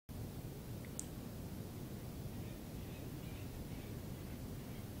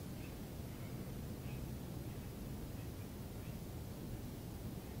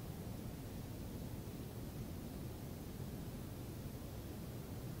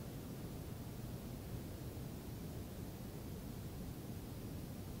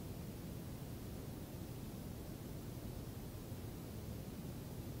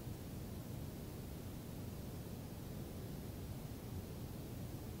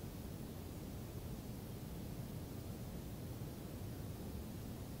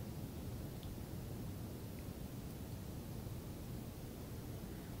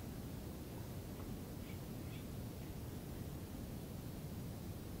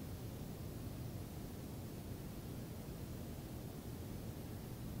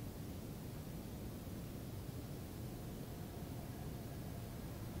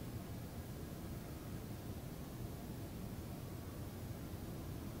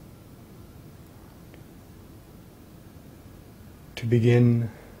to begin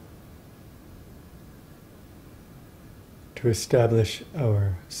to establish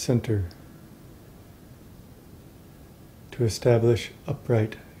our center, to establish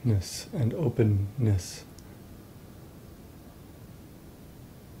uprightness and openness.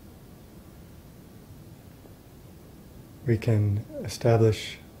 We can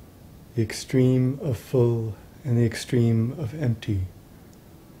establish the extreme of full and the extreme of empty,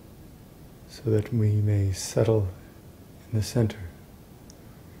 so that we may settle in the center.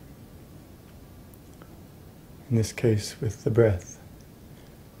 In this case, with the breath.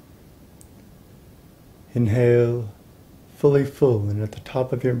 Inhale fully full, and at the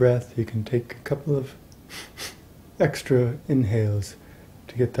top of your breath you can take a couple of extra inhales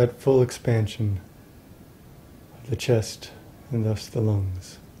to get that full expansion of the chest and thus the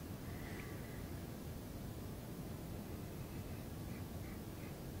lungs.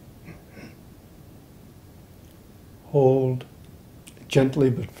 Hold gently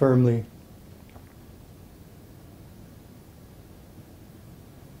but firmly.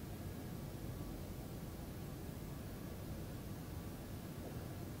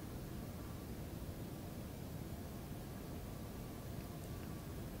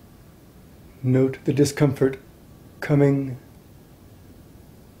 Note the discomfort coming.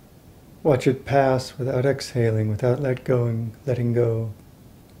 Watch it pass without exhaling, without letting go.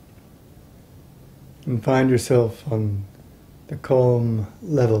 And find yourself on the calm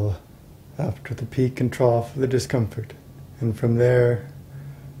level after the peak and trough of the discomfort. And from there,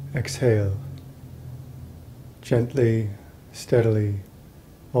 exhale. Gently, steadily,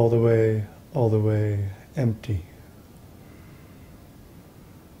 all the way, empty.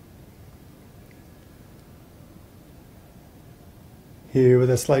 Here with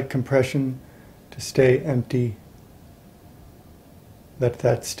a slight compression to stay empty. Let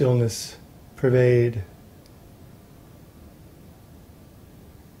that stillness pervade.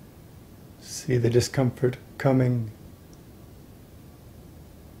 See the discomfort coming.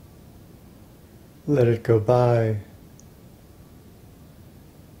 Let it go by.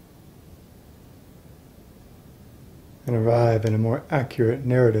 And arrive in a more accurate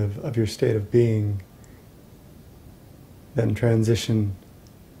narrative of your state of being. Then transition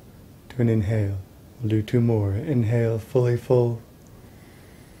to an inhale. We'll do two more. Inhale fully full.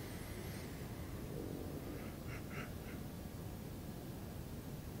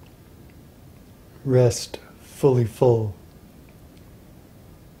 Rest fully full.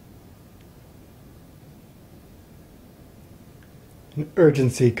 An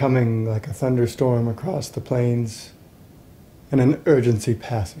urgency coming like a thunderstorm across the plains, and an urgency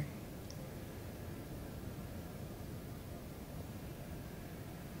passing.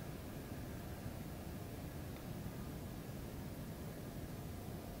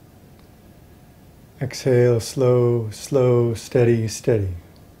 Exhale, slow, slow, steady, steady.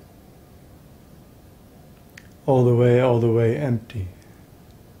 All the way, empty.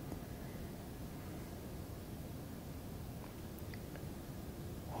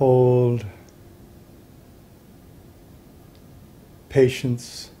 Hold.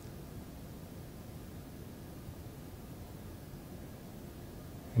 Patience.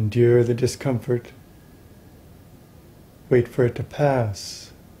 Endure the discomfort. Wait for it to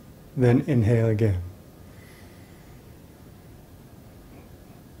pass. Then inhale again.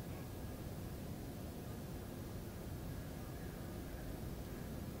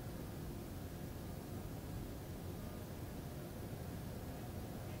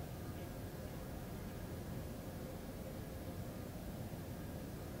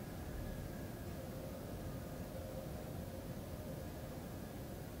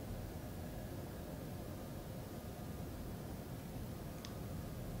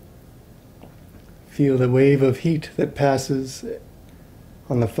 Feel the wave of heat that passes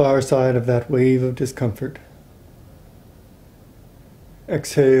on the far side of that wave of discomfort.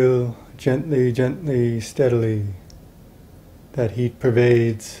 Exhale gently, gently, steadily. That heat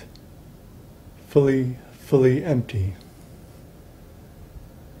pervades, fully, fully empty.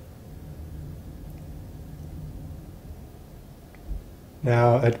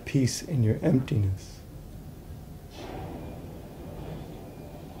 Now at peace in your emptiness.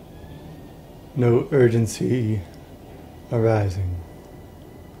 No urgency arising.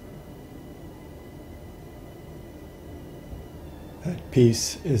 That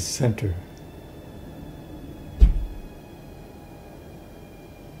peace is center.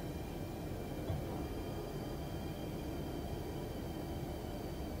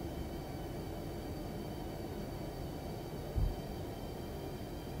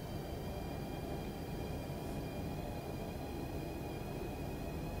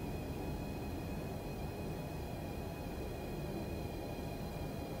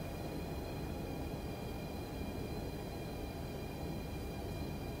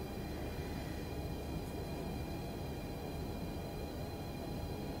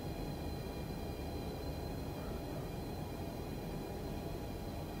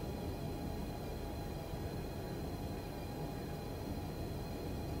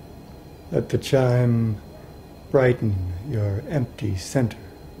 Let the chime brighten your empty center.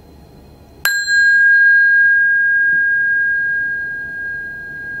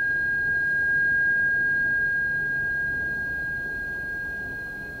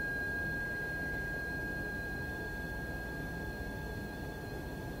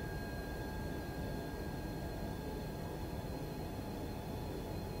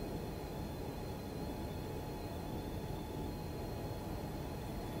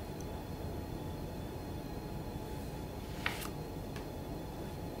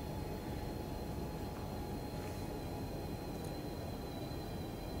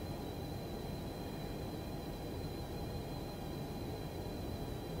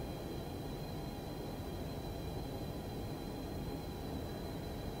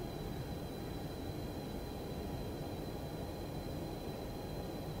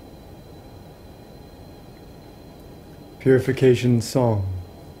 Purification Song.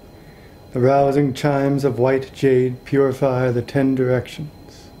 The rousing chimes of white jade purify the 10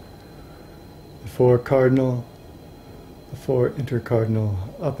 directions, the 4 cardinal, the 4 intercardinal,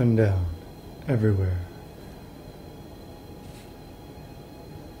 up and down, everywhere.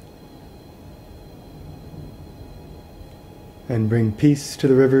 And bring peace to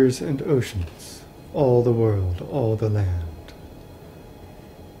the rivers and oceans, all the world, all the land.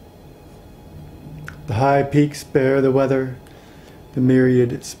 The high peaks bear the weather, the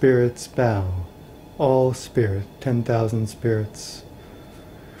myriad spirits bow, all spirit, 10,000 spirits,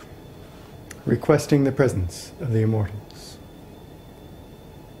 requesting the presence of the immortals.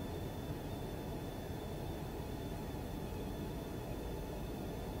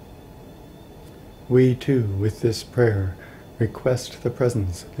 We too, with this prayer, request the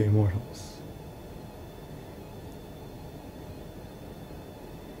presence of the immortals.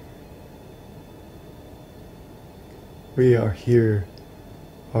 We are here,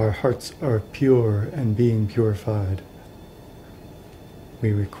 our hearts are pure and being purified.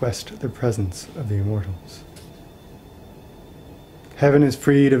 We request the presence of the immortals. Heaven is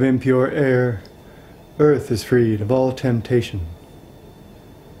freed of impure air, earth is freed of all temptation.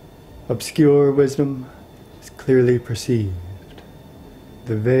 Obscure wisdom is clearly perceived,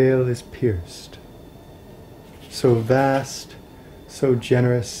 the veil is pierced. So vast, so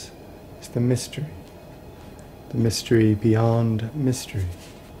generous is the mystery beyond mystery.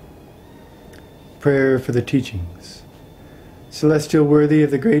 Prayer for the teachings. Celestial worthy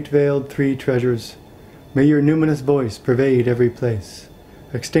of the great veiled 3 treasures, may your numinous voice pervade every place,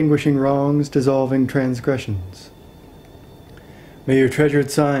 extinguishing wrongs, dissolving transgressions. May your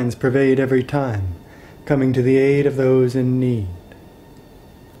treasured signs pervade every time, coming to the aid of those in need.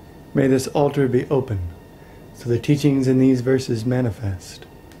 May this altar be open, so the teachings in these verses manifest.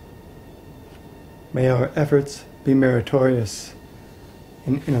 May our efforts be meritorious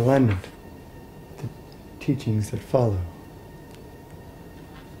and in alignment with the teachings that follow.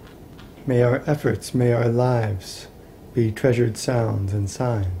 May our efforts, may our lives be treasured sounds and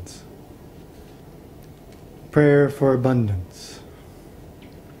signs. Prayer for abundance.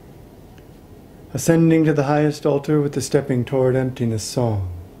 Ascending to the highest altar with the stepping toward emptiness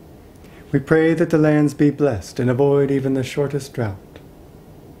song, we pray that the lands be blessed and avoid even the shortest drought.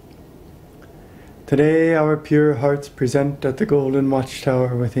 Today our pure hearts present at the golden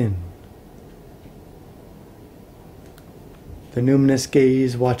watchtower within. The numinous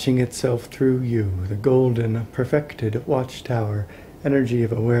gaze watching itself through you, the golden, perfected watchtower, energy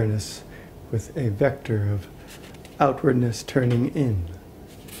of awareness with a vector of outwardness turning in.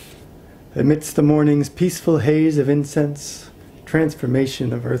 Amidst the morning's peaceful haze of incense,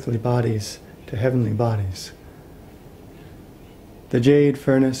 transformation of earthly bodies to heavenly bodies. The jade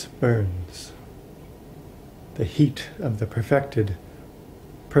furnace burns. The heat of the perfected,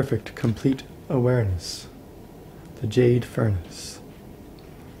 perfect, complete awareness. The jade furnace.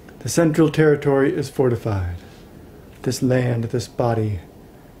 The central territory is fortified. This land, this body,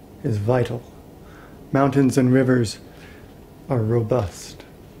 is vital. Mountains and rivers are robust.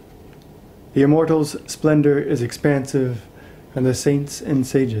 The immortal's splendor is expansive, and the saints and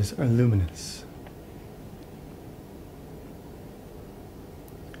sages are luminous.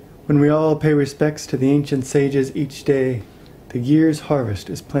 When we all pay respects to the ancient sages each day, the year's harvest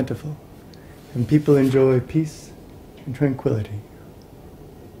is plentiful, and people enjoy peace and tranquility.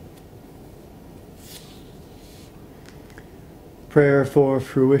 Prayer for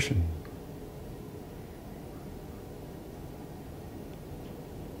fruition.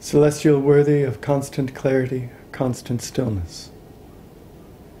 Celestial worthy of constant clarity, constant stillness.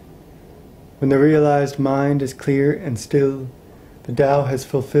 When the realized mind is clear and still, the Tao has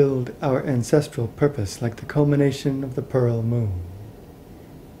fulfilled our ancestral purpose like the culmination of the pearl moon.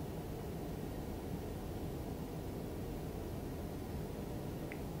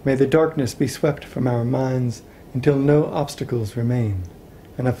 May the darkness be swept from our minds until no obstacles remain,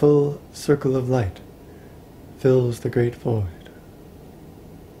 and a full circle of light fills the great void.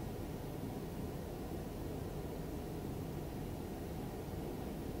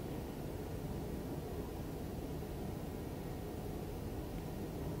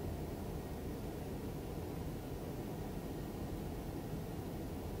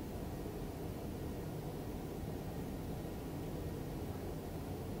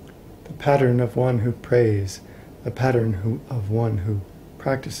 The pattern of one who prays, the pattern of one who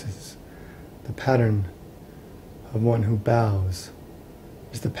practices, the pattern of one who bows,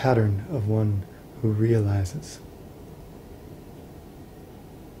 is the pattern of one who realizes.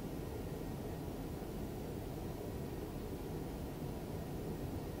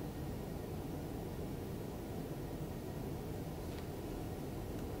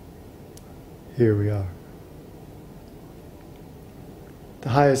 Here we are. The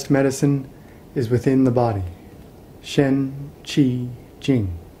highest medicine is within the body. Shen, Qi,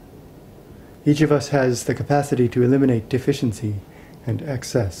 Jing. Each of us has the capacity to eliminate deficiency and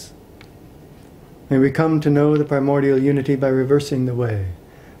excess. May we come to know the primordial unity by reversing the way,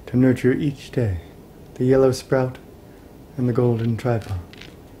 to nurture each day the yellow sprout and the golden tripod.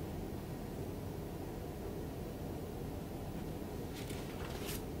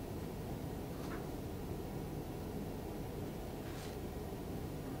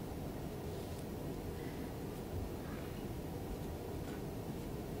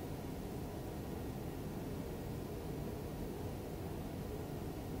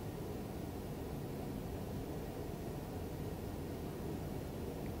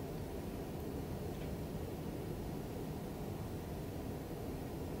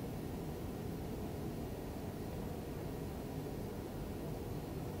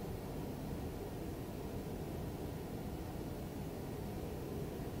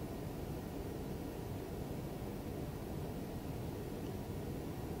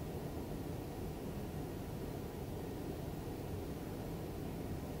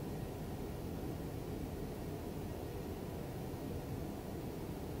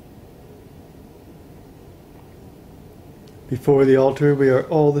 Before the altar we are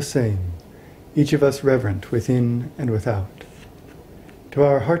all the same, each of us reverent within and without. To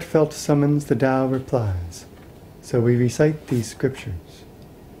our heartfelt summons the Tao replies, so we recite these scriptures,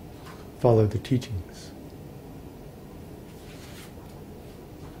 follow the teachings.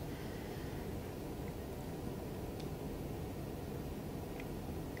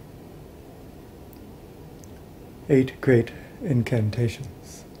 Eight great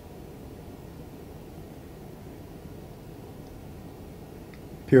incantations.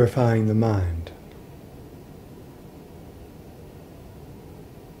 Purifying the mind.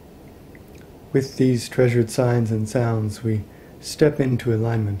 With these treasured signs and sounds, we step into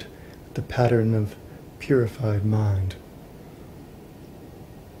alignment with the pattern of purified mind.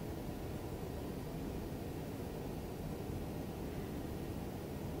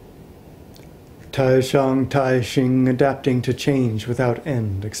 Tai Shang, Tai Xing, adapting to change without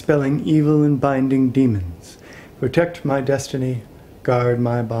end, expelling evil and binding demons. Protect my destiny, guard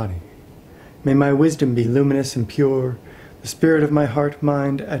my body. May my wisdom be luminous and pure, the spirit of my heart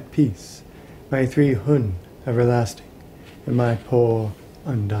mind at peace, my three Hun everlasting, and my Po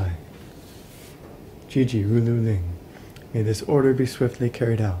undying. Jiji Rulu Ling, may this order be swiftly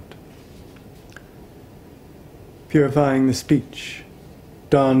carried out. Purifying the speech.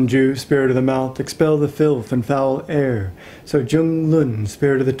 Dan Ju, spirit of the mouth, expel the filth and foul air, so Jung Lun,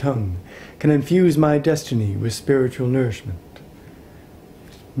 spirit of the tongue, can infuse my destiny with spiritual nourishment,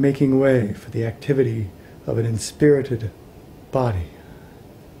 making way for the activity of an inspirited body.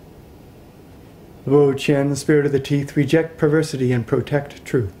 Luo Qian, spirit of the teeth, reject perversity and protect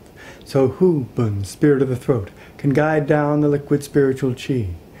truth, so Hu Bun, spirit of the throat, can guide down the liquid spiritual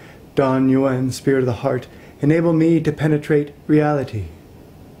qi. Dan Yuan, spirit of the heart, enable me to penetrate reality,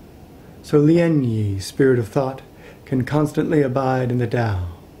 so Lien Yi, spirit of thought, can constantly abide in the Tao.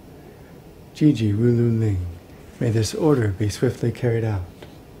 Jiji Rulu Ling, may this order be swiftly carried out.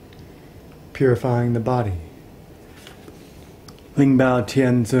 Purifying the body. Ling Bao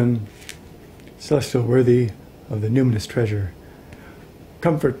Tian Zun, celestial worthy of the numinous treasure,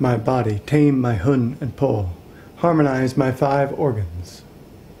 comfort my body, tame my Hun and Po, harmonize my 5 organs.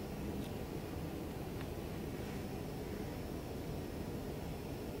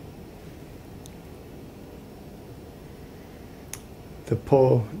 The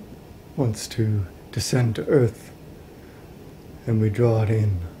Po wants to descend to earth, and we draw it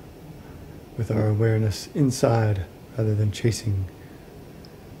in with our awareness inside rather than chasing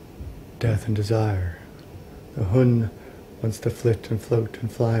death and desire. The Hun wants to flit and float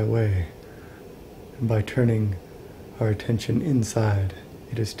and fly away. And by turning our attention inside,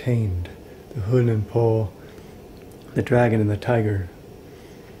 it is tamed. The Hun and Po, the dragon and the tiger,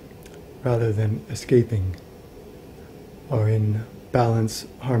 rather than escaping, are in balance,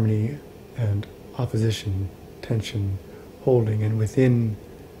 harmony, and opposition, tension, holding, and within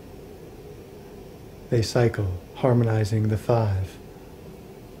they cycle, harmonizing the five,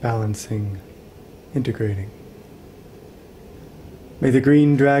 balancing, integrating. May the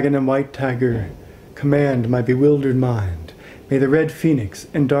green dragon and white tiger command my bewildered mind. May the red phoenix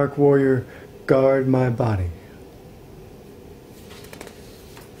and dark warrior guard my body.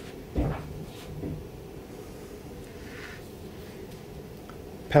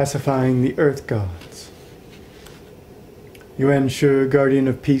 Pacifying the earth gods. Yuan Shi, guardian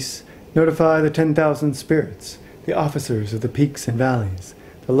of peace, notify the 10,000 spirits, the officers of the peaks and valleys,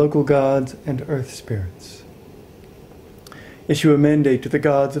 the local gods and earth spirits. Issue a mandate to the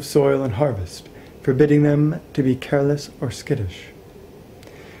gods of soil and harvest, forbidding them to be careless or skittish.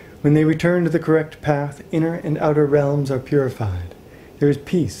 When they return to the correct path, inner and outer realms are purified. There is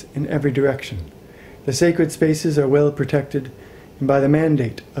peace in every direction. The sacred spaces are well protected, and by the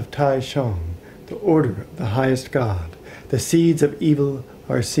mandate of Tai Shang, the order of the highest God, the seeds of evil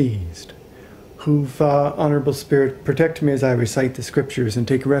are seized. Hu Fa, honorable spirit, protect me as I recite the scriptures and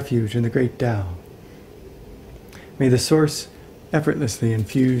take refuge in the great Tao. May the source effortlessly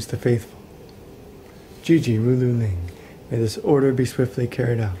infuse the faithful. Jiji Rulu Ling, may this order be swiftly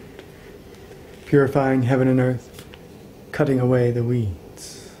carried out, purifying heaven and earth, cutting away the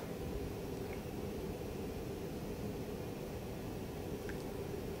weeds.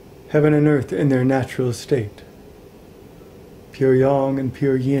 Heaven and earth in their natural state, pure yang and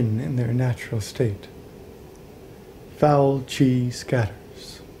pure yin in their natural state. Foul qi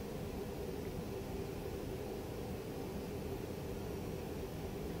scatters.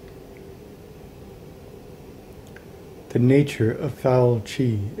 The nature of foul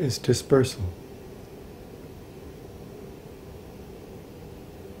qi is dispersal.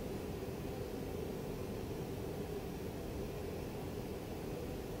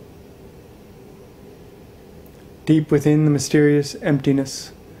 Deep within the mysterious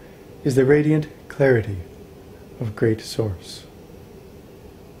emptiness is the radiant clarity of Great Source.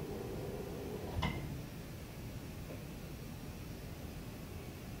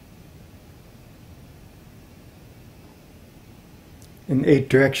 In 8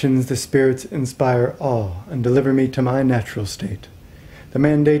 directions the spirits inspire awe and deliver me to my natural state. The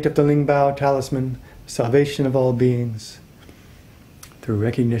mandate of the Ling Bao talisman, salvation of all beings, through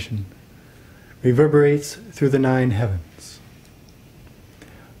recognition, reverberates through the 9 heavens.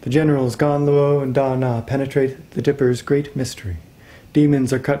 The generals Gan Luo and Da Na penetrate the Dipper's great mystery.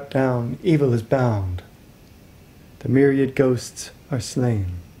 Demons are cut down, evil is bound. The myriad ghosts are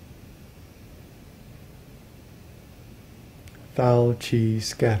slain. Foul qi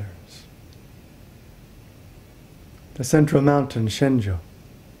scatters. The central mountain Shenzhou,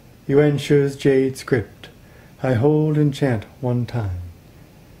 Yuan Shi's jade script, I hold and chant one time,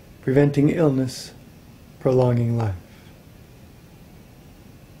 preventing illness, prolonging life.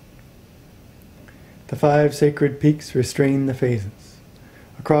 The 5 sacred peaks restrain the phases.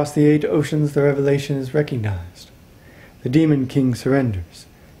 Across the 8 oceans the revelation is recognized. The demon king surrenders,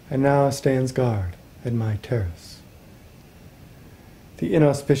 and now stands guard at my terrace. The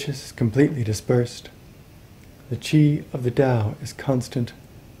inauspicious is completely dispersed. The qi of the Tao is constant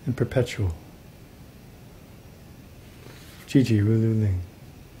and perpetual. Jiji Rulu Ling.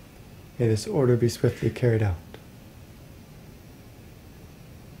 May this order be swiftly carried out.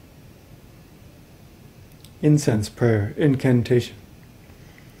 Incense prayer, incantation.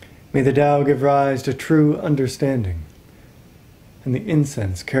 May the Tao give rise to true understanding, and the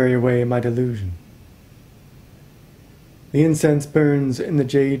incense carry away my delusion. The incense burns in the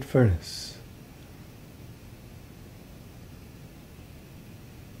jade furnace,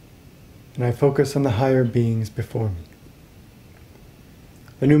 and I focus on the higher beings before me.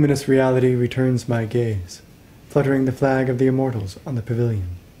 The numinous reality returns my gaze, fluttering the flag of the immortals on the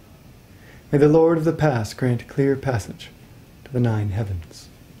pavilion. May the Lord of the past grant clear passage to the 9 heavens.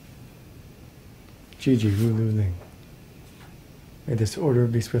 Jiji Rulu Ling. May this order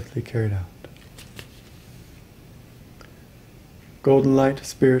be swiftly carried out. Golden Light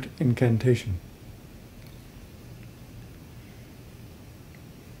Spirit Incantation.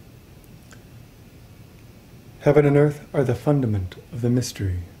 Heaven and earth are the fundament of the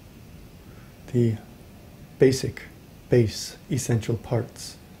mystery, the basic, base, essential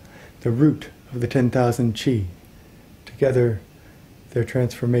parts, the root of the 10,000 qi. Together, their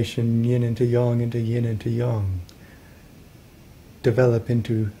transformation yin into yang, develop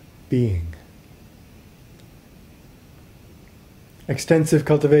into being. Extensive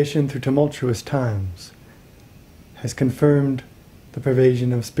cultivation through tumultuous times has confirmed the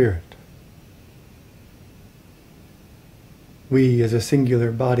pervasion of spirit. We, as a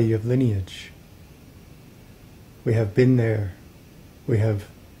singular body of lineage, we have been there, we have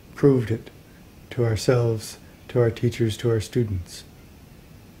proved it to ourselves, to our teachers, to our students.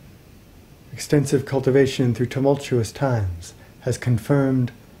 Extensive cultivation through tumultuous times has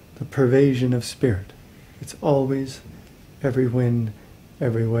confirmed the pervasion of spirit. It's always, every when,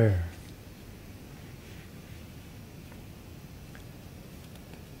 everywhere.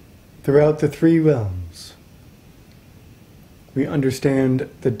 Throughout the three realms, we understand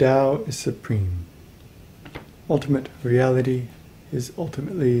the Tao is supreme. Ultimate reality is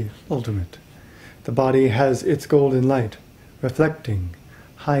ultimately ultimate. The body has its golden light, reflecting,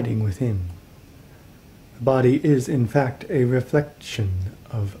 hiding within. The body is, in fact, a reflection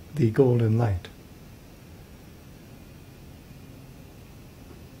of the golden light.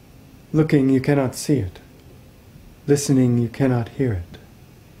 Looking, you cannot see it. Listening, you cannot hear it.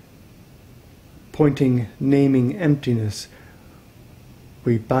 Pointing, naming emptiness,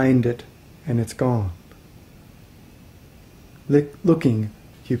 we bind it and it's gone. Looking,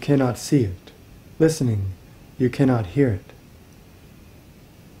 you cannot see it. Listening, you cannot hear it.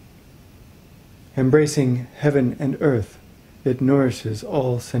 Embracing heaven and earth, it nourishes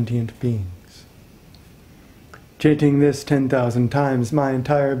all sentient beings. Chanting this 10,000 times, my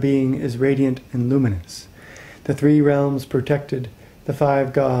entire being is radiant and luminous. The three realms protected, the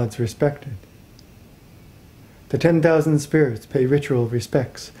five gods respected. The 10,000 spirits pay ritual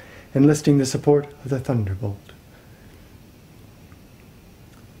respects, enlisting the support of the thunderbolt.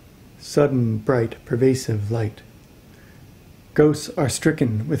 Sudden, bright, pervasive light. Ghosts are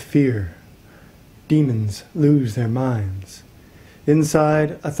stricken with fear. Demons lose their minds.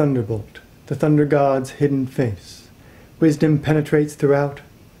 Inside, a thunderbolt, the thunder god's hidden face. Wisdom penetrates throughout.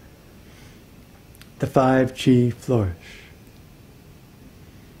 The five chi flourish.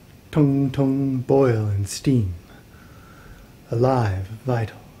 Tung tung boil and steam. Alive,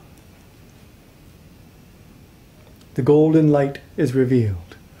 vital. The golden light is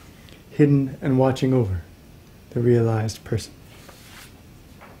revealed, hidden and watching over the realized person.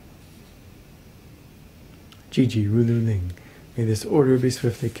 Jiji Rulu Ling, may this order be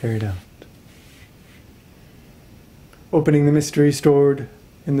swiftly carried out. Opening the mystery stored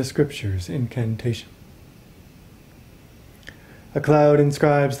in the scriptures, incantation. A cloud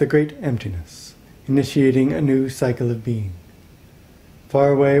inscribes the great emptiness, initiating a new cycle of being.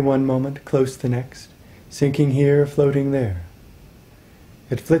 Far away one moment, close the next, sinking here, floating there.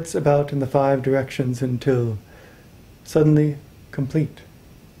 It flits about in the five directions until, suddenly complete,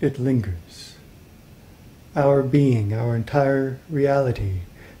 it lingers. Our being, our entire reality,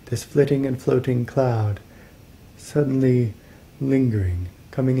 this flitting and floating cloud, suddenly lingering,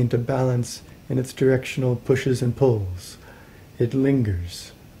 coming into balance in its directional pushes and pulls. It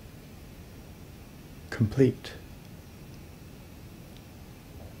lingers, complete.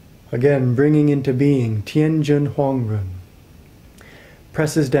 Again, bringing into being, Tianjun Huangrun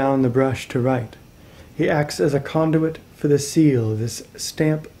presses down the brush to write. He acts as a conduit for the seal, this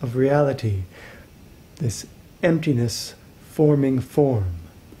stamp of reality, this emptiness forming form.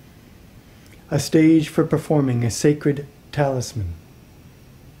 A stage for performing a sacred talisman.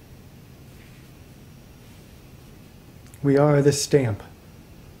 We are the stamp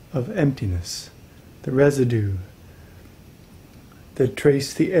of emptiness, the residue that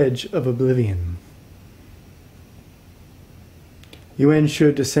trace the edge of oblivion. Yuan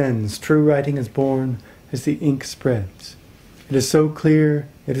Shu descends, true writing is born as the ink spreads. It is so clear,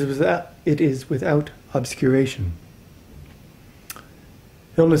 it is without obscuration.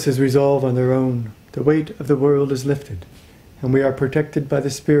 Illnesses resolve on their own, the weight of the world is lifted, and we are protected by the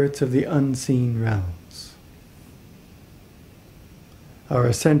spirits of the unseen realms. Our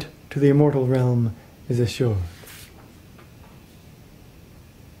ascent to the immortal realm is assured.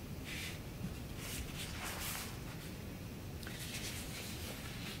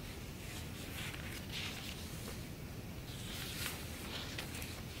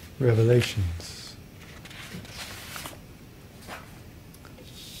 Revelations.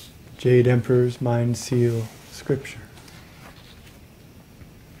 Jade Emperor's Mind Seal Scripture.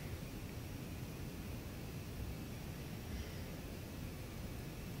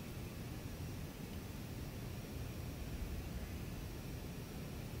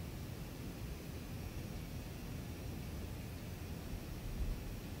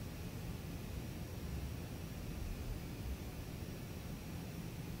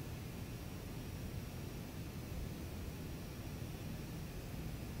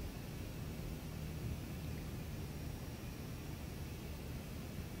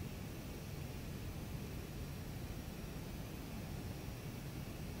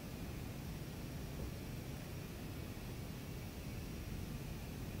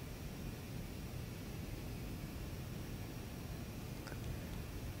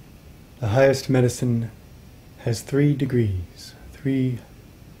 The highest medicine has 3 degrees, 3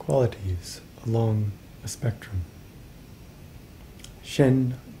 qualities along a spectrum.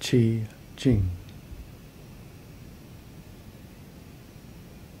 Shen, Qi, Jing.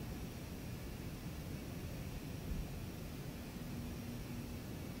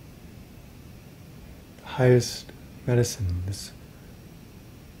 The highest medicine, this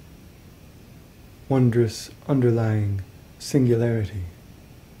wondrous underlying singularity,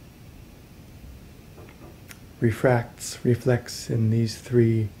 reflects in these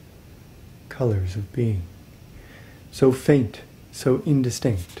 3 colors of being. So faint, so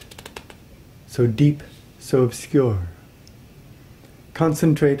indistinct, so deep, so obscure.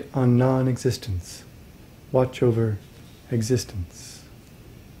 Concentrate on non-existence. Watch over existence.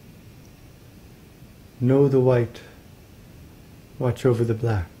 Know the white. Watch over the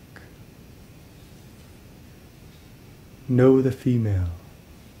black. Know the female.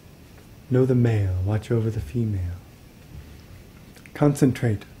 Know the male. Watch over the female.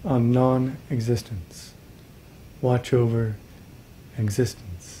 Concentrate on non-existence. Watch over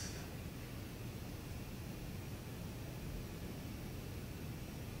existence.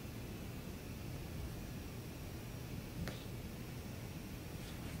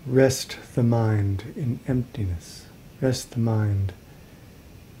 Rest the mind in emptiness. Rest the mind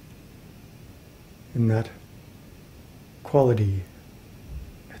in that quality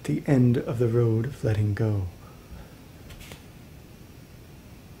at the end of the road of letting go.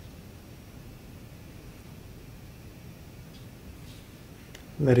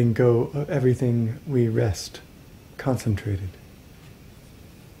 Letting go of everything we rest, concentrated.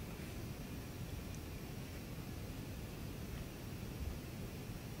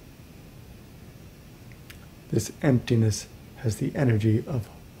 This emptiness has the energy of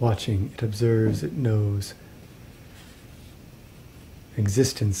watching. It observes, it knows.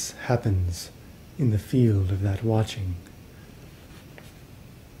 Existence happens in the field of that watching.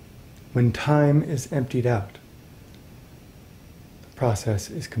 When time is emptied out, the process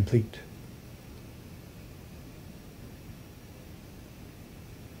is complete.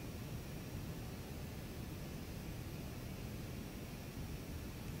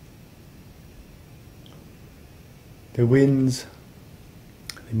 The winds,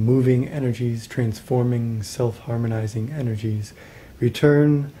 the moving energies, transforming, self-harmonizing energies,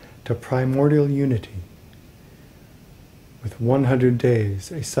 return to primordial unity with 100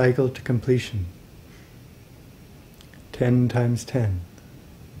 days, a cycle to completion. 10 times 10.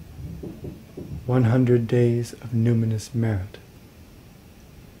 100 days of numinous merit.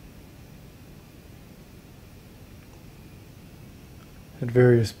 At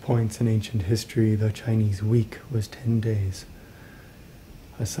various points in ancient history, the Chinese week was 10 days,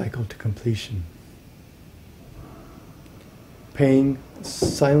 a cycle to completion. Paying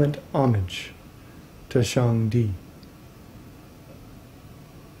silent homage to Shangdi.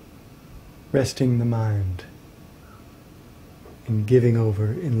 Resting the mind in giving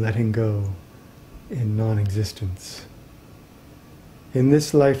over, in letting go, in non-existence. In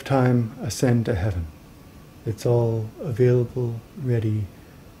this lifetime, ascend to heaven. It's all available, ready,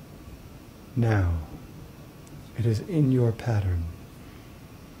 now. It is in your pattern.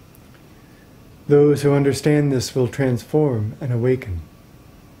 Those who understand this will transform and awaken,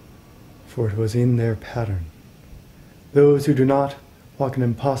 for it was in their pattern. Those who do not walk an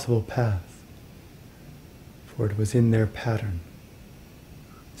impossible path, for it was in their pattern.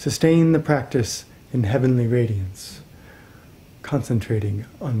 Sustain the practice in heavenly radiance, concentrating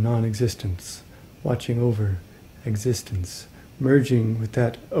on non-existence, watching over existence, merging with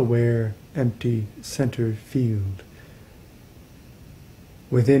that aware, empty, centered field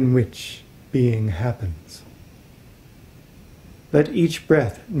within which being happens. Let each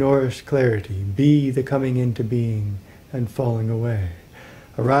breath nourish clarity, be the coming into being and falling away,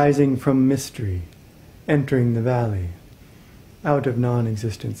 arising from mystery, entering the valley, out of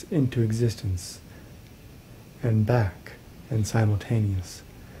non-existence into existence, and back and simultaneous,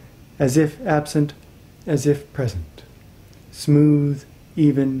 as if absent, as if present, smooth,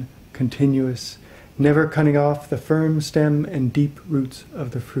 even, continuous, never cutting off the firm stem and deep roots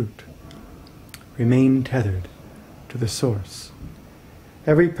of the fruit. Remain tethered to the source.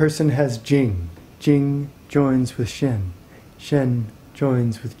 Every person has Jing. Jing joins with Shen. Shen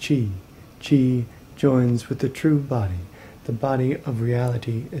joins with Qi. Qi joins with the true body, the body of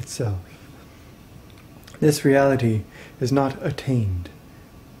reality itself. This reality is not attained,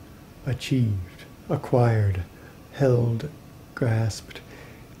 achieved, acquired, held, grasped.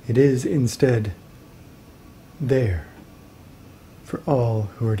 It is instead there for all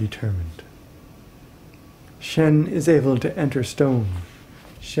who are determined. Shen is able to enter stone.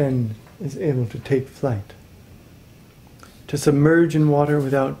 Shen is able to take flight, to submerge in water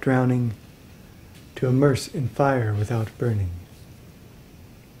without drowning, to immerse in fire without burning.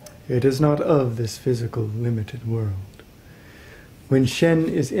 It is not of this physical, limited world. When Shen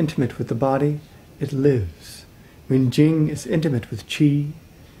is intimate with the body, it lives. When Jing is intimate with Qi,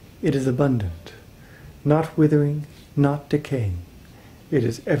 it is abundant, not withering, not decaying. It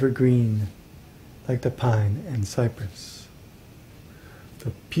is evergreen, like the pine and cypress.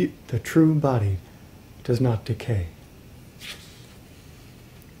 The true body does not decay.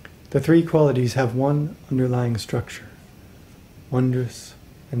 The three qualities have one underlying structure, wondrous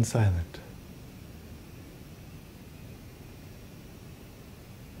and silent.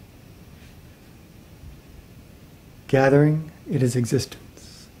 Gathering, it is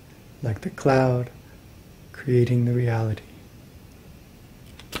existence, like the cloud creating the reality.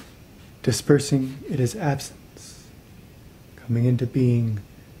 Dispersing, it is absence, coming into being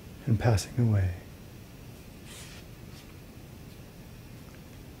and passing away.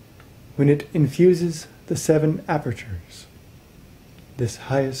 When it infuses the 7 apertures, this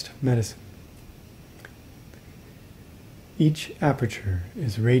highest medicine, each aperture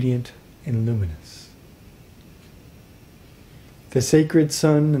is radiant and luminous. The sacred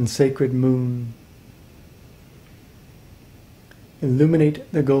sun and sacred moon illuminate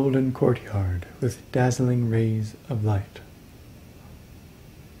the golden courtyard with dazzling rays of light.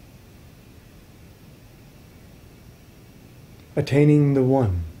 Attaining the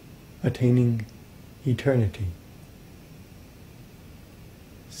One, attaining eternity,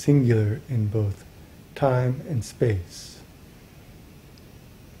 singular in both time and space.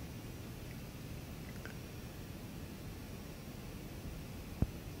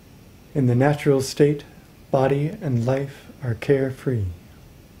 In the natural state, body and life are carefree.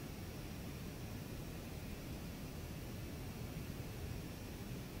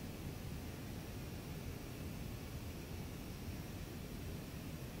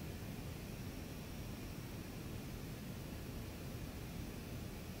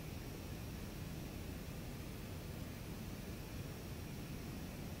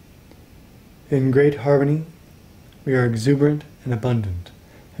 In great harmony, we are exuberant and abundant,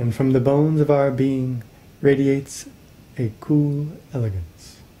 and from the bones of our being radiates a cool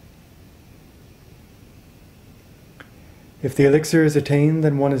elegance. If the elixir is attained,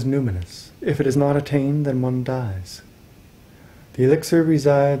 then one is numinous. If it is not attained, then one dies. The elixir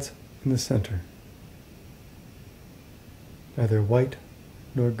resides in the center, neither white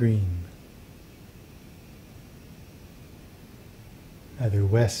nor green, neither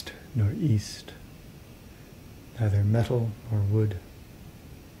west nor east, neither metal nor wood.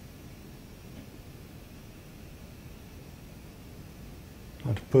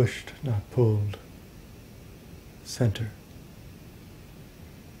 Not pushed, not pulled. Center.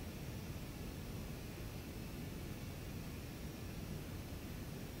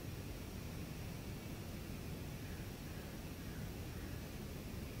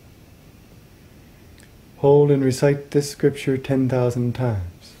 Hold and recite this scripture 10,000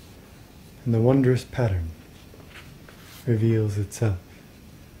 times, and the wondrous pattern reveals itself.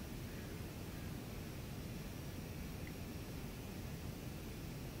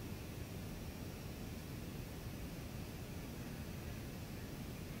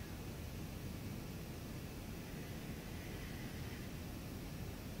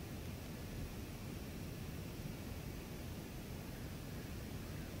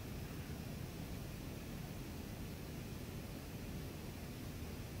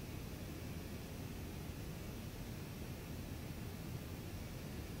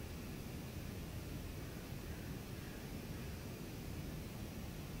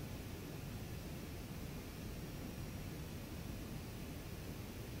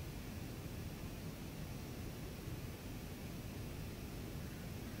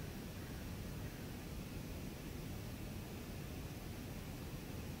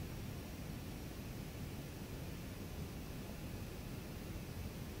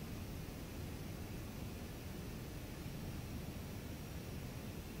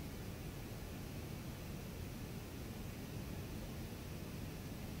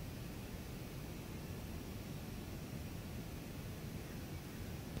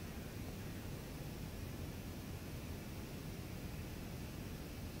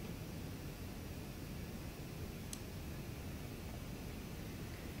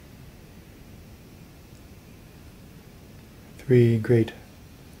 Three great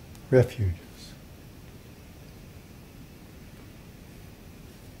refuges.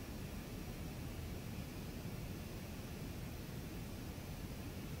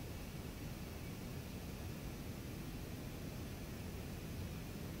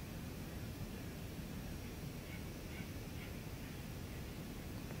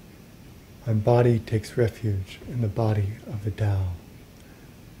 My body takes refuge in the body of the Tao.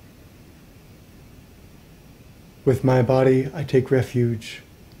 With my body, I take refuge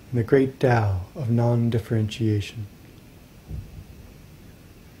in the great Tao of non-differentiation.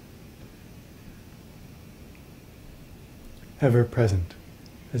 Ever present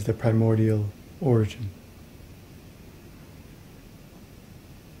as the primordial origin.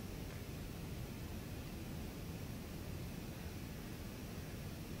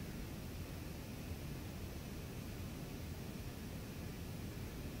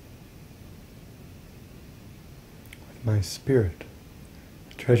 My spirit,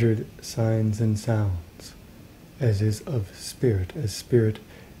 treasured signs and sounds, as is of spirit, as spirit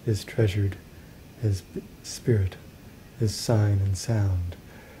is treasured, as spirit is sign and sound.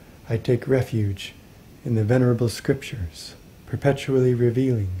 I take refuge in the venerable scriptures, perpetually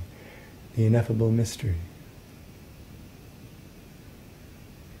revealing the ineffable mystery.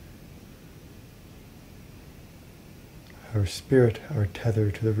 Our spirit, our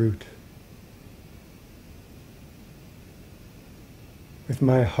tether to the root. With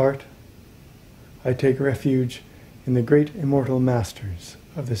my heart, I take refuge in the great immortal masters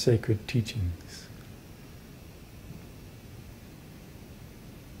of the sacred teachings.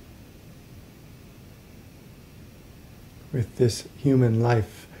 With this human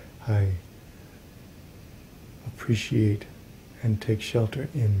life, I appreciate and take shelter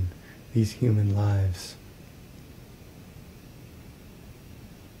in these human lives.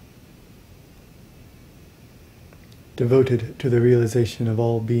 Devoted to the realization of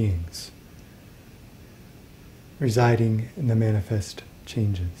all beings, residing in the manifest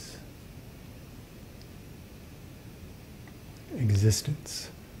changes. Existence,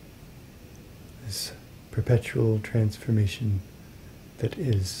 this perpetual transformation that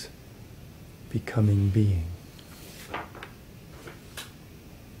is becoming being.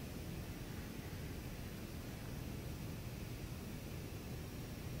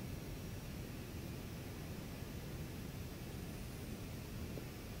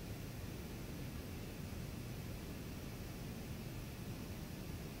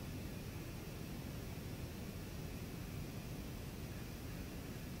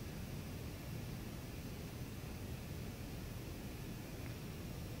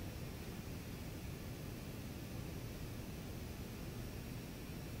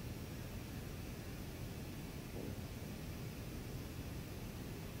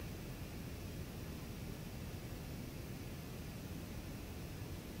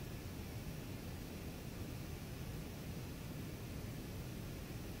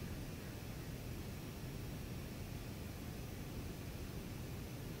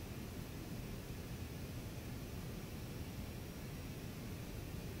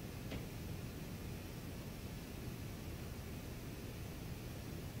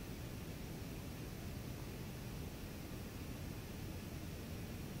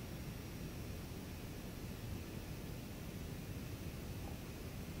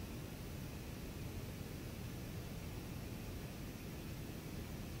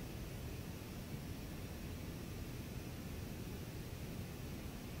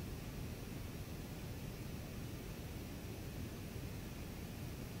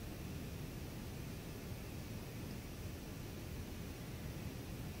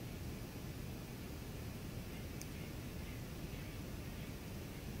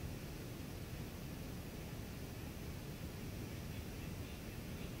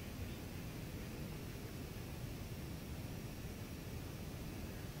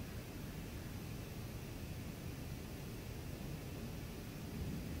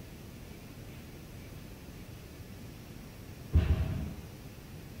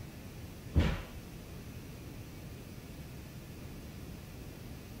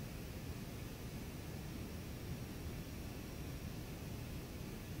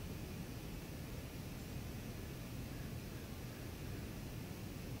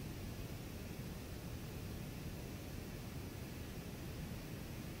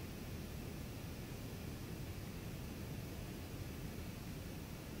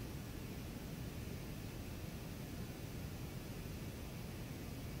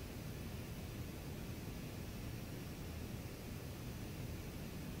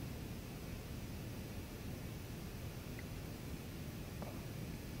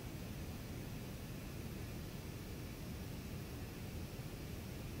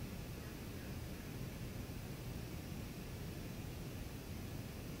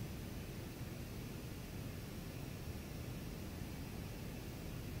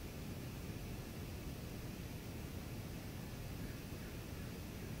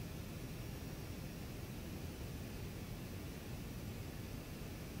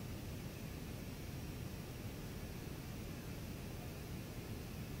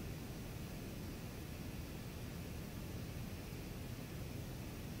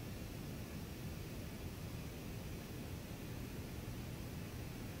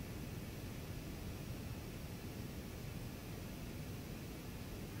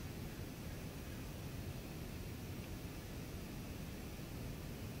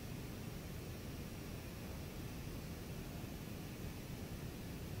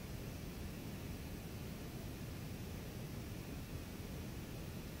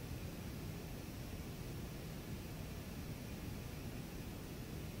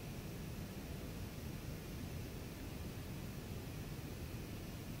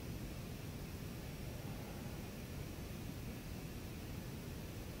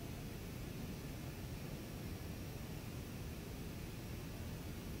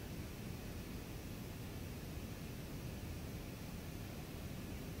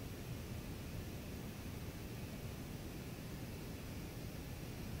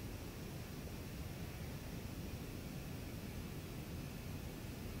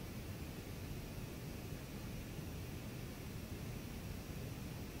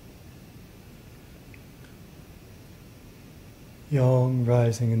 yang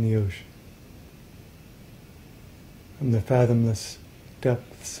rising in the ocean. From the fathomless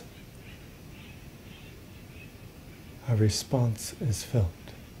depths, a response is felt.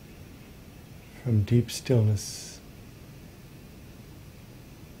 From deep stillness,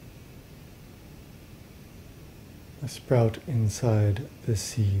 a sprout inside the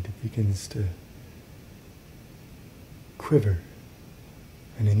seed begins to quiver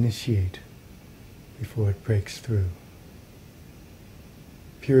and initiate before it breaks through.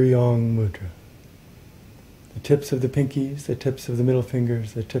 Pure Yang Mudra. The tips of the pinkies, the tips of the middle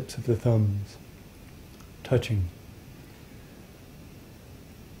fingers, the tips of the thumbs, touching,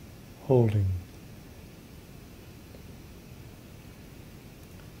 holding,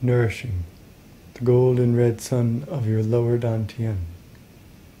 nourishing the golden red sun of your lower dantian.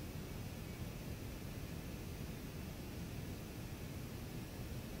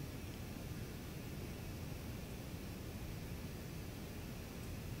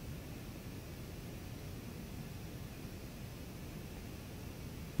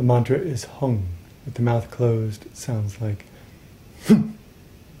 The mantra is hung. With the mouth closed, it sounds like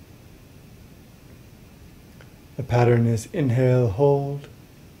The pattern is inhale, hold,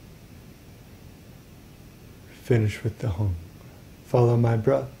 finish with the hung. Follow my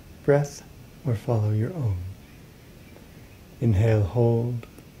breath or follow your own. Inhale, hold.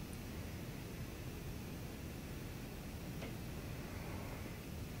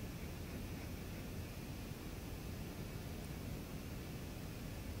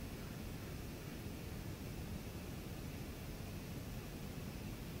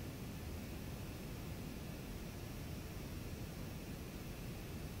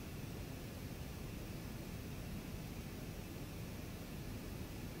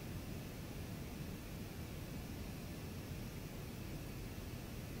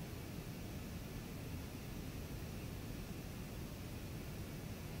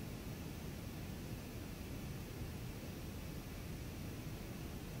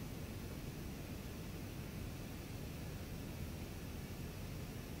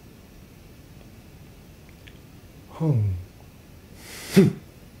 Hung.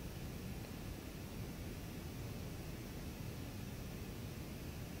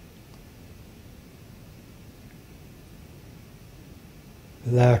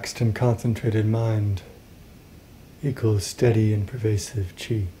 Relaxed and concentrated mind equals steady and pervasive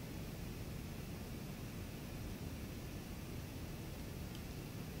chi.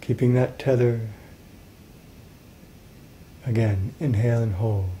 Keeping that tether, again, inhale and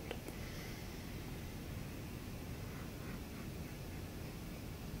hold.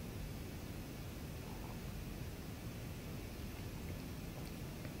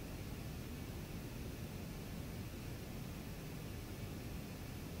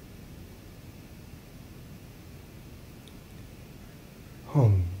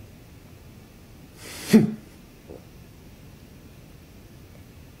 Hum.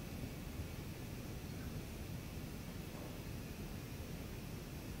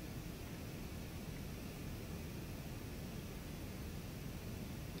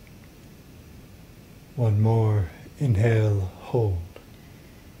 One more. Inhale, hold.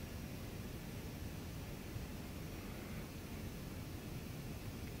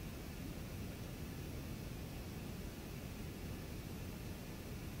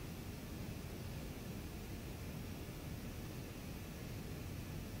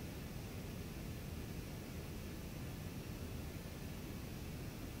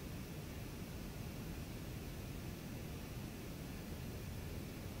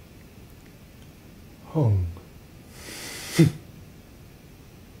 Hung.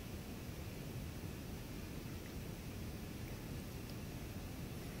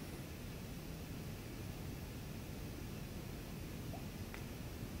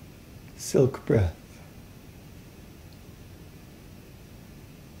 Silk breath.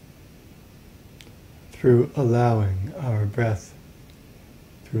 Through allowing our breath,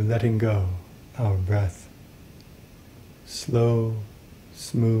 through letting go our breath, slow,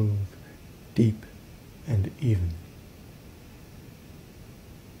 smooth, deep, and even.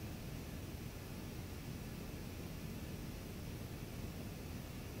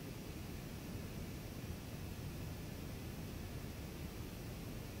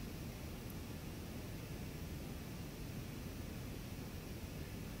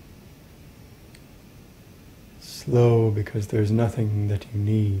 Slow because there's nothing that you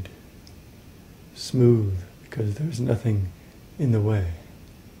need. Smooth because there's nothing in the way.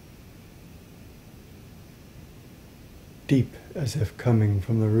 Deep as if coming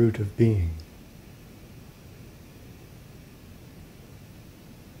from the root of being.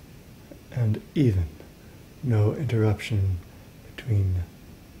 And even, no interruption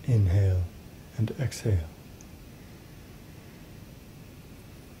Inhale and exhale.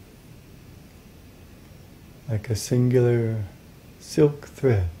 Like a singular silk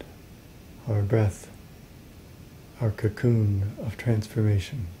thread, our breath, our cocoon of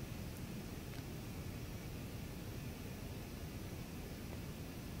transformation.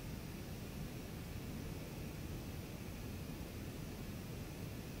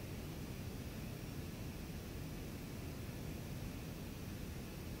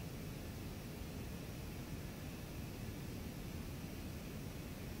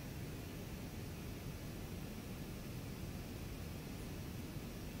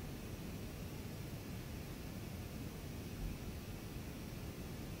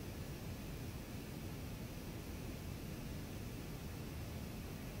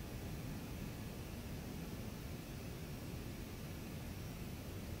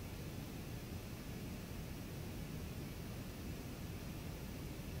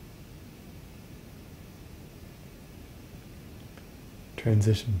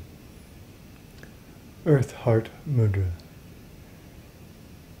 Transition. Earth Heart Mudra.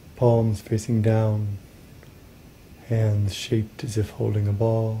 Palms facing down, hands shaped as if holding a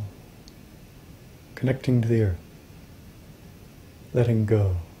ball, connecting to the earth, letting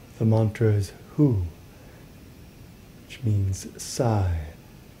go. The mantra is Hu, which means sigh.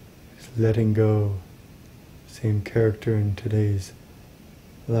 Just letting go, same character in today's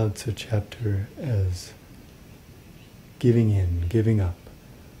Lao Tzu chapter as giving in, giving up,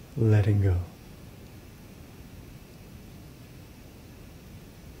 letting go.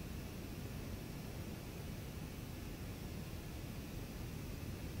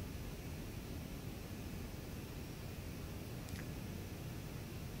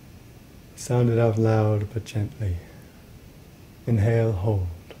 Sound it out loud but gently. Inhale, hold.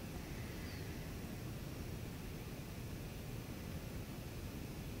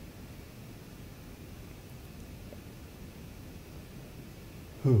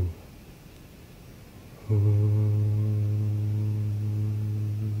 Hu.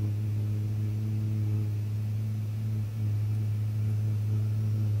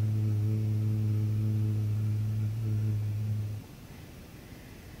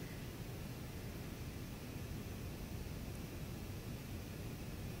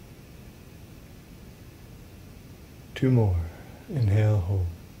 Two more. Inhale, hold.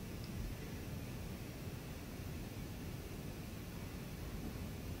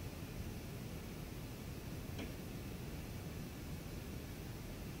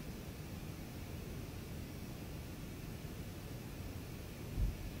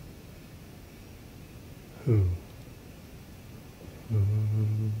 Hu.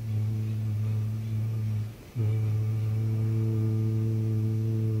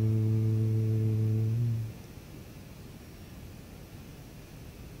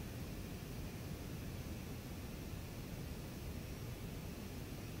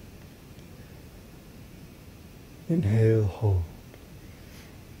 Inhale, hold.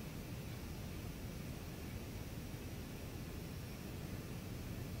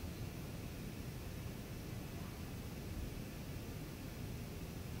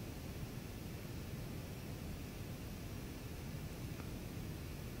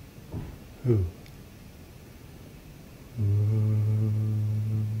 Hu.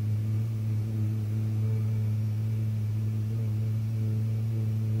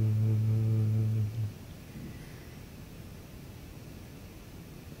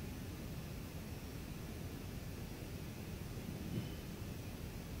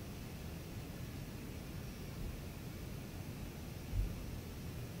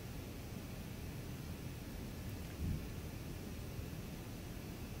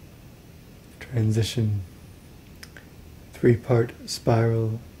 Transition. Three-part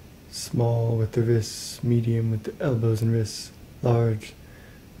spiral, small with the wrists, medium with the elbows and wrists, large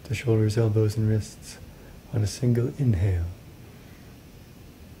with the shoulders, elbows and wrists, on a single inhale.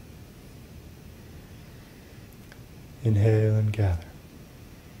 Inhale and gather.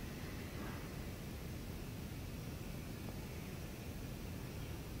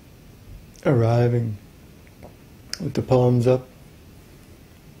 Arriving with the palms up,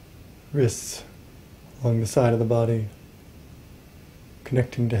 wrists along the side of the body,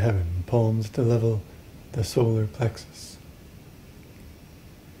 connecting to heaven, palms to level the solar plexus.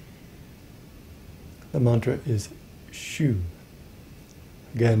 The mantra is Shu.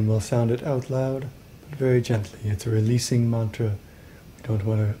 Again, we'll sound it out loud, but very gently. It's a releasing mantra. We don't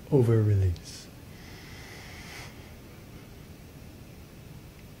want to over-release.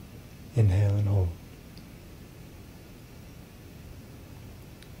 Inhale and hold.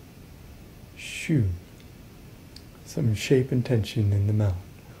 Shu. Some shape and tension in the mouth.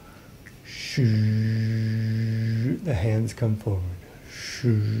 Shoo. The hands come forward.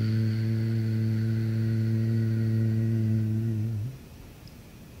 Shoo.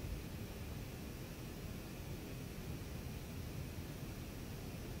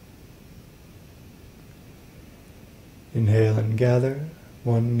 Inhale and gather,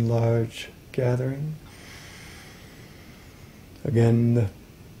 one large gathering. Again, the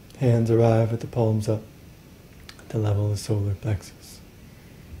hands arrive with the palms up at the level of the solar plexus.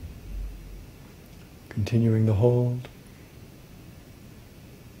 Continuing the hold.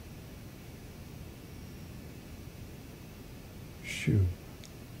 Shoo.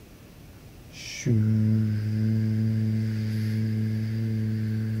 Shoo.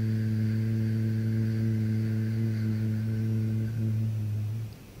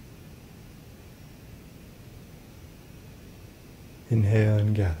 Inhale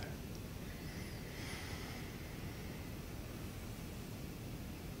and gather.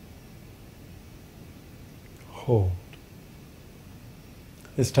 Hold.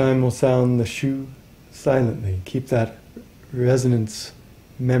 This time we'll sound the shu silently. Keep that resonance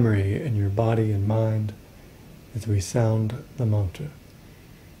memory in your body and mind as we sound the mantra.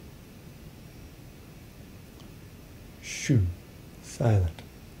 Shu, silent.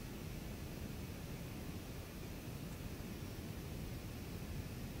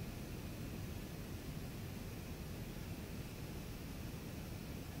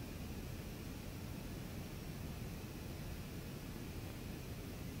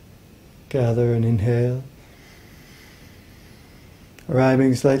 Gather and inhale.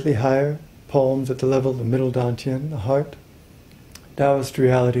 Arriving slightly higher, palms at the level of the middle dantian, the heart. Daoist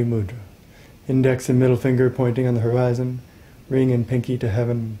reality mudra. Index and middle finger pointing on the horizon, ring and pinky to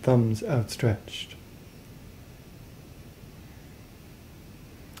heaven, thumbs outstretched.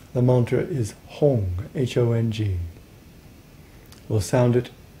 The mantra is Hong, H-O-N-G. We'll sound it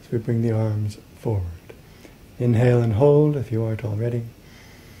as we bring the arms forward. Inhale and hold if you aren't already.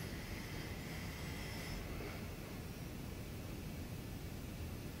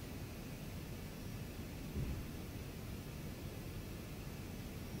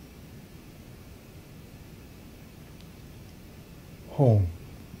 Home.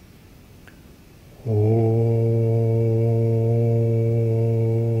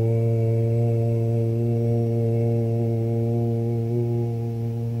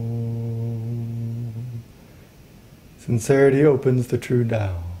 Sincerity opens the true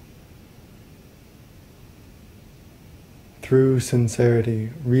Tao. Through sincerity,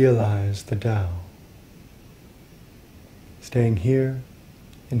 realize the Tao. Staying here,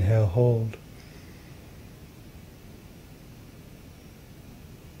 inhale, hold.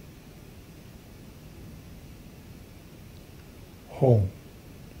 Home.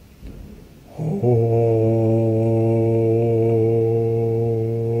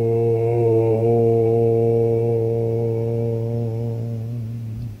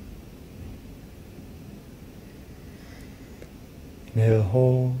 Inhale,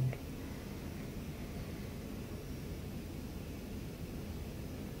 hold.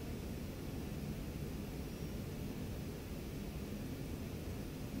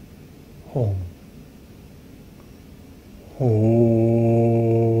 Home.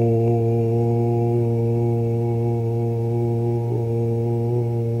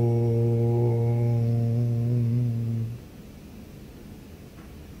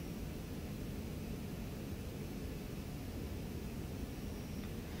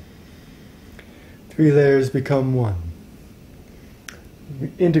 Three layers become one.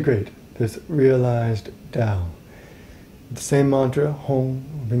 We integrate this realized Tao. With the same mantra, Hong,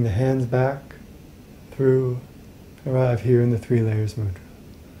 we'll bring the hands back through, arrive here in the three layers mudra.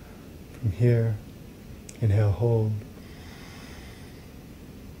 From here, inhale, hold.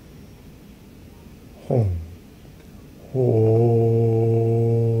 Hong.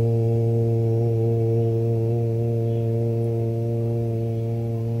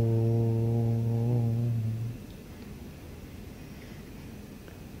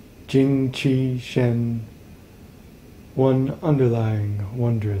 Jing, Qi, Shen, one underlying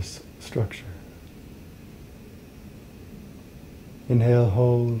wondrous structure. Inhale,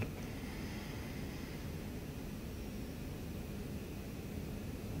 hold.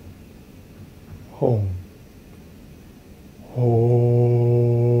 Home.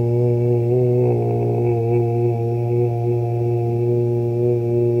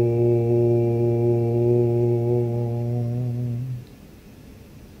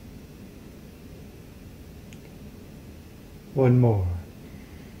 One more.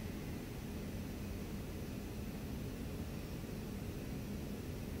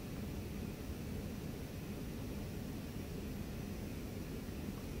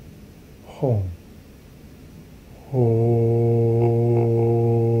 home.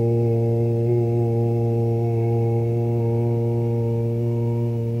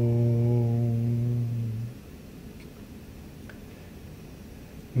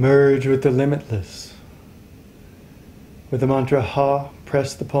 Merge with the limitless. With the mantra Ha,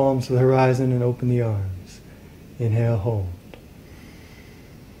 press the palms to the horizon and open the arms. Inhale, hold.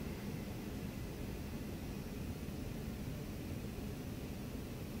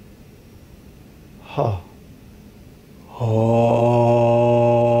 Ha.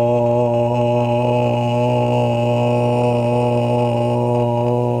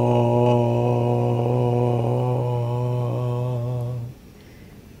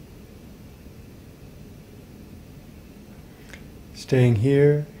 Staying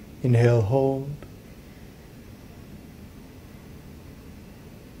here, inhale, hold.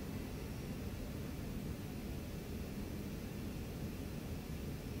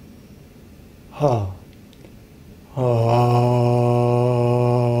 Ha.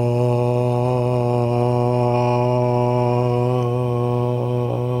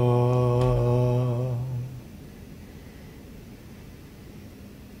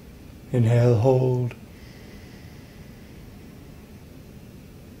 Inhale, hold.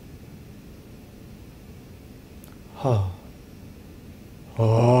 Ha.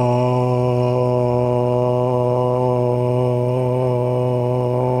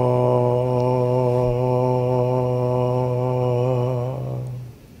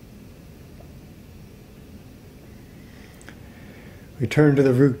 Return to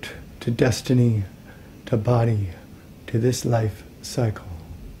the root, to destiny, to body, to this life cycle.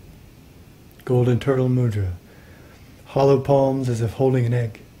 Golden Turtle Mudra. Hollow palms as if holding an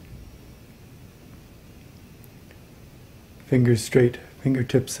egg. Fingers straight,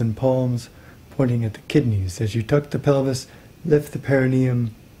 fingertips and palms pointing at the kidneys. As you tuck the pelvis, lift the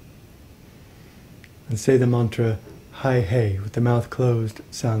perineum, and say the mantra Hai Hey with the mouth closed.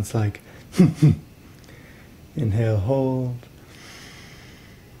 Sounds like inhale, hold.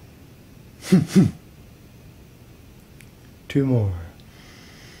 Two more.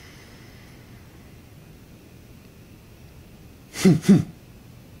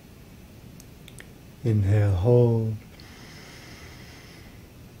 Inhale, hold.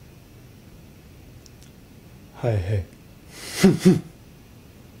 Hi, hey.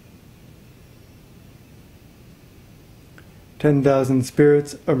 10,000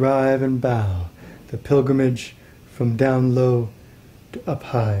 spirits arrive and bow. The pilgrimage from down low to up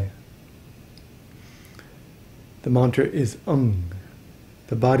high. The mantra is Ung.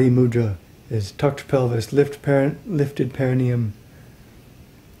 The body mudra is tucked pelvis, lifted perineum,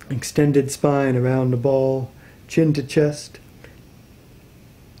 extended spine around the ball, chin to chest,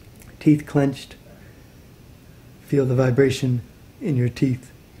 teeth clenched. Feel the vibration in your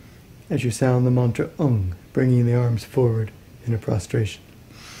teeth as you sound the mantra Ung, bringing the arms forward in a prostration.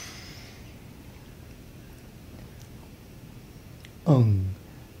 Ung.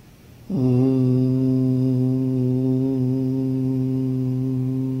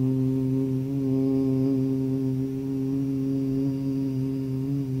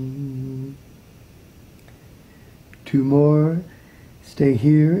 Two more. Stay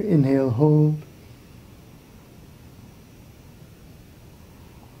here. Inhale, hold.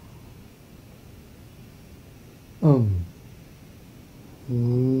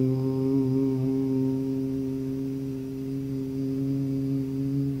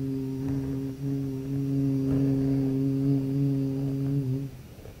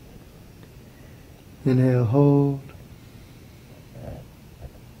 Inhale, hold.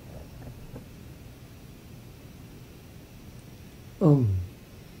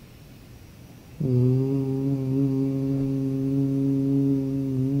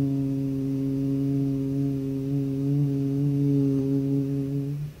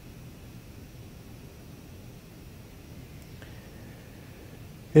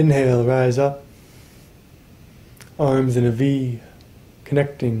 Inhale, rise up. Arms in a V,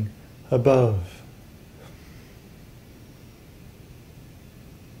 connecting above.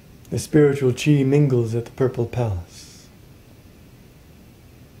 The spiritual chi mingles at the purple palace.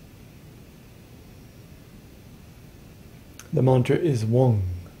 The mantra is Wong.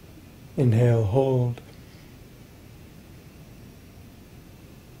 Inhale, hold.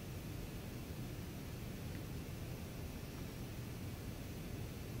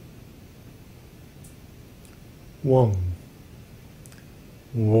 Wong.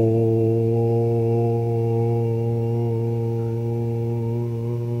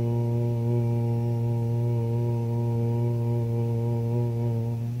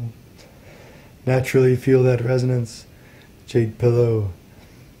 Naturally feel that resonance. Jade pillow,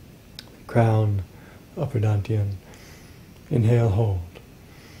 crown, upper dantian. Inhale, hold.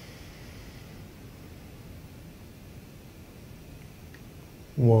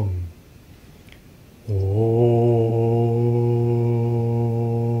 Wong.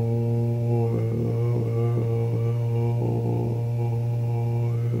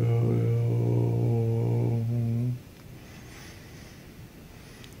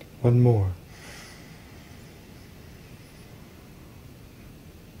 One more.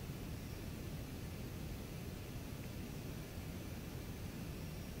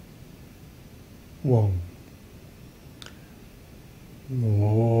 Wong.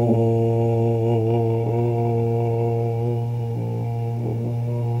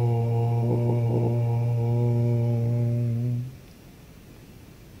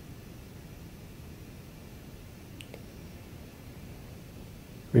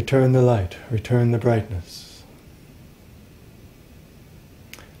 Return the light, return the brightness.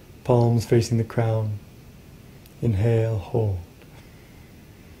 Palms facing the crown. Inhale, hold.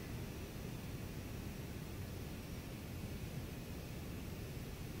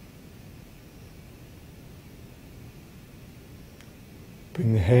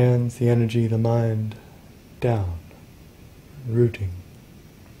 Bring the hands, the energy, the mind down, rooting.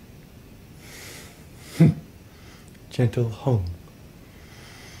 Gentle hum.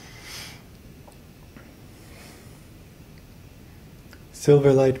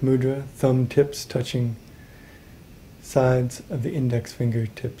 Silver light mudra, thumb tips touching sides of the index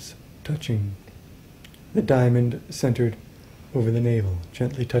fingertips, touching the diamond centered over the navel,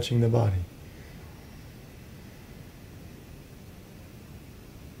 gently touching the body.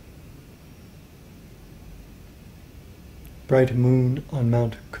 Bright moon on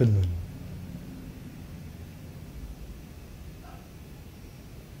Mount Kunlun.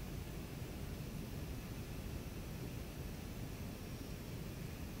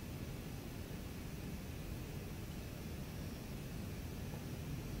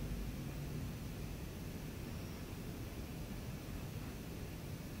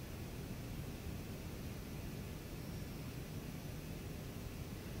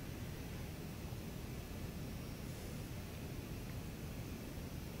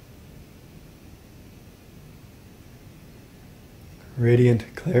 Radiant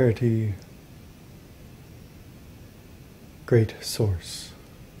clarity, great source.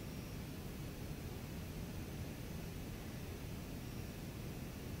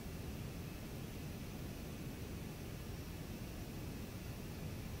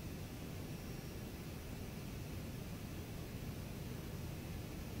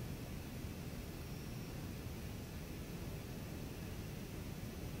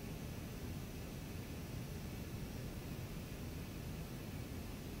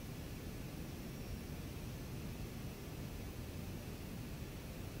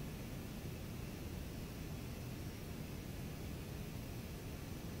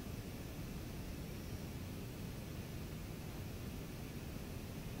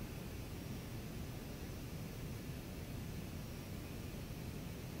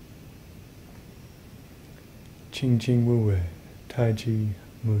 Qing Jing Wu Wei, Tai Chi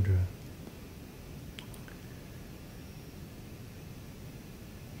Mudra.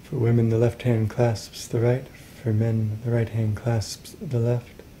 For women, the left hand clasps the right. For men, the right hand clasps the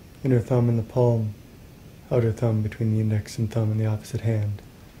left. Inner thumb in the palm, outer thumb between the index and thumb in the opposite hand.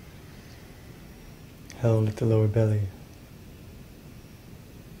 Held at the lower belly.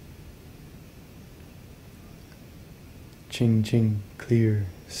 Qing Jing, clear,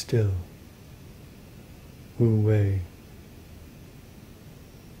 still. Wu Wei.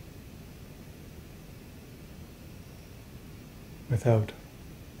 Without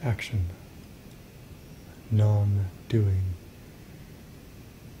action, non-doing.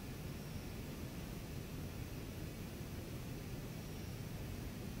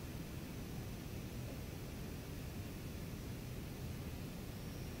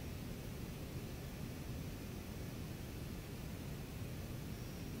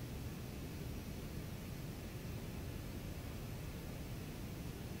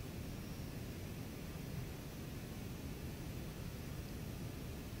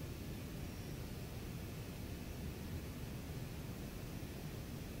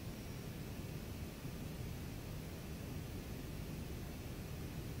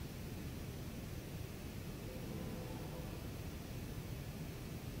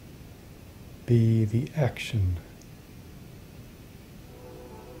 Be the action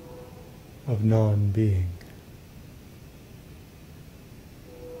of non-being.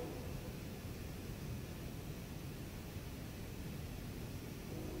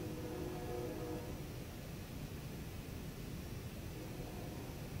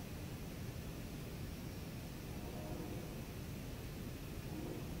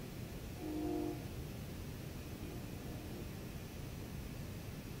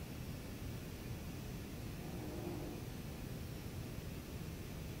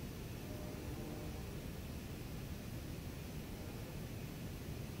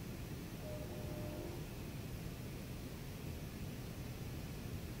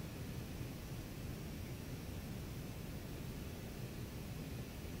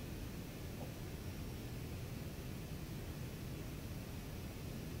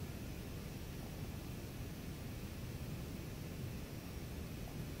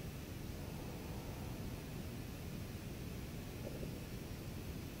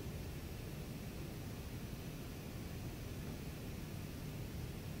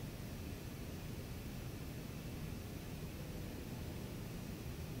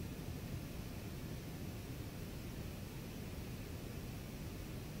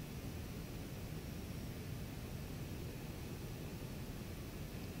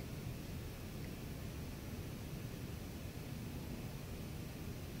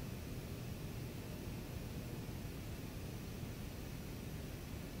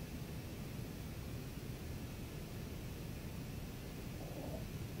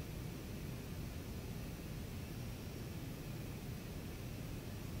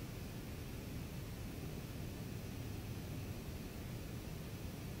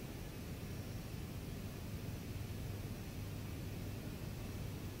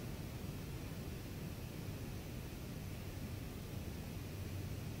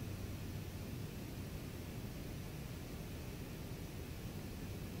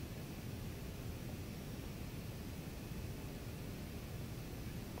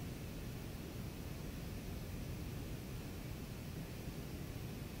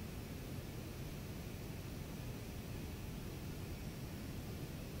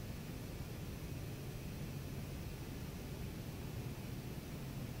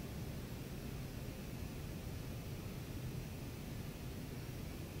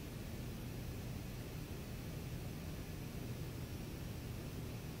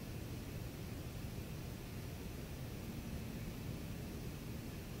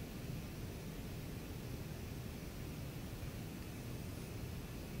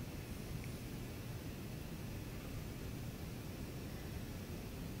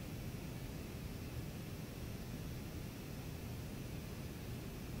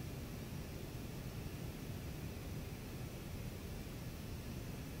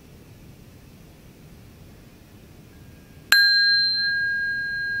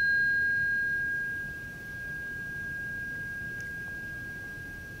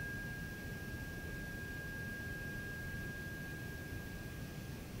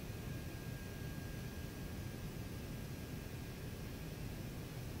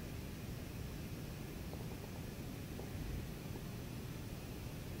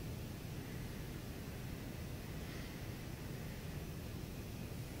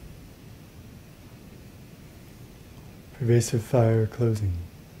 pervasive fire closing.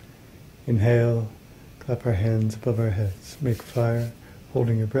 Inhale, clap our hands above our heads. Make fire,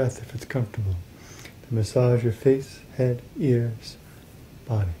 holding your breath if it's comfortable. To massage your face, head, ears,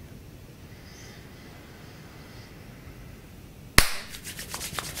 body.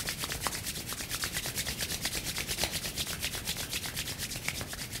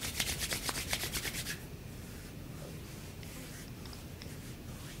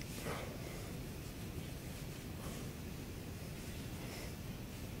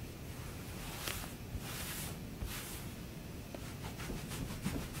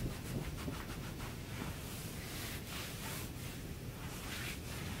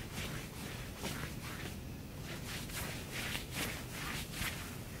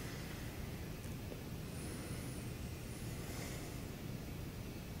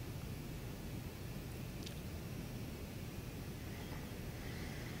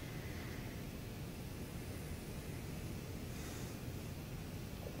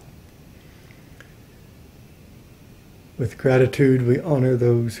 With gratitude, we honor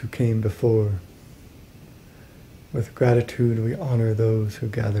those who came before. With gratitude, we honor those who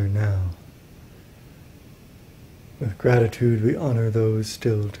gather now. With gratitude, we honor those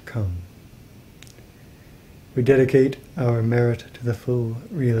still to come. We dedicate our merit to the full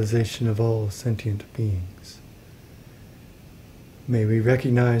realization of all sentient beings. May we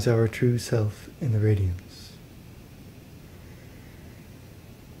recognize our true self in the radiance.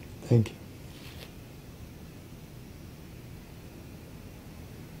 Thank you.